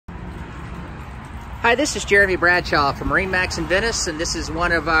Hi, this is Jeremy Bradshaw from MarineMax in Venice, and this is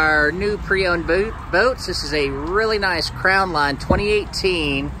one of our new pre-owned boats. This is a really nice Crownline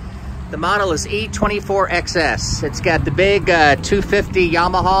 2018. The model is E24XS. It's got the big 250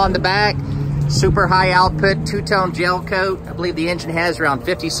 Yamaha on the back, super high output, two-tone gel coat. I believe the engine has around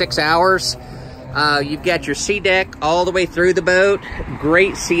 56 hours. You've got your sea deck all the way through the boat.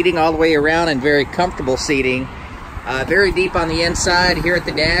 Great seating all the way around and very comfortable seating. Very deep on the inside. Here at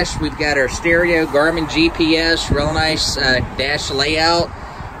the dash, we've got our stereo, Garmin GPS, real nice dash layout.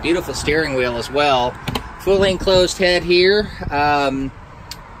 Beautiful steering wheel as well. Fully enclosed head here.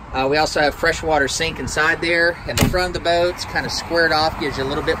 We also have freshwater sink inside there. And the front of the boat's kind of squared off, gives you a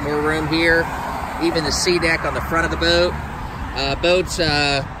little bit more room here. Even the sea deck on the front of the boat. Boat's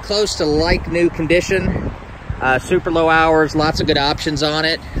close to like new condition. Super low hours, lots of good options on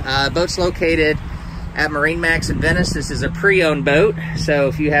it. Boat's located at MarineMax in Venice. This is a pre-owned boat, so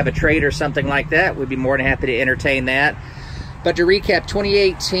if you have a trade or something like that, we'd be more than happy to entertain that. But to recap,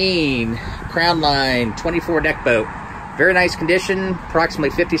 2018 Crownline 24 deck boat. Very nice condition,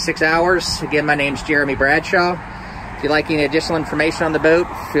 approximately 56 hours. Again, my name's Jeremy Bradshaw. If you'd like any additional information on the boat,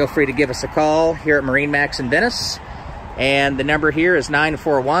 feel free to give us a call here at MarineMax in Venice. And the number here is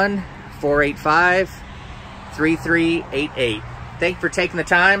 941-485-3388. Thank you for taking the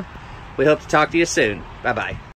time. We hope to talk to you soon. Bye-bye.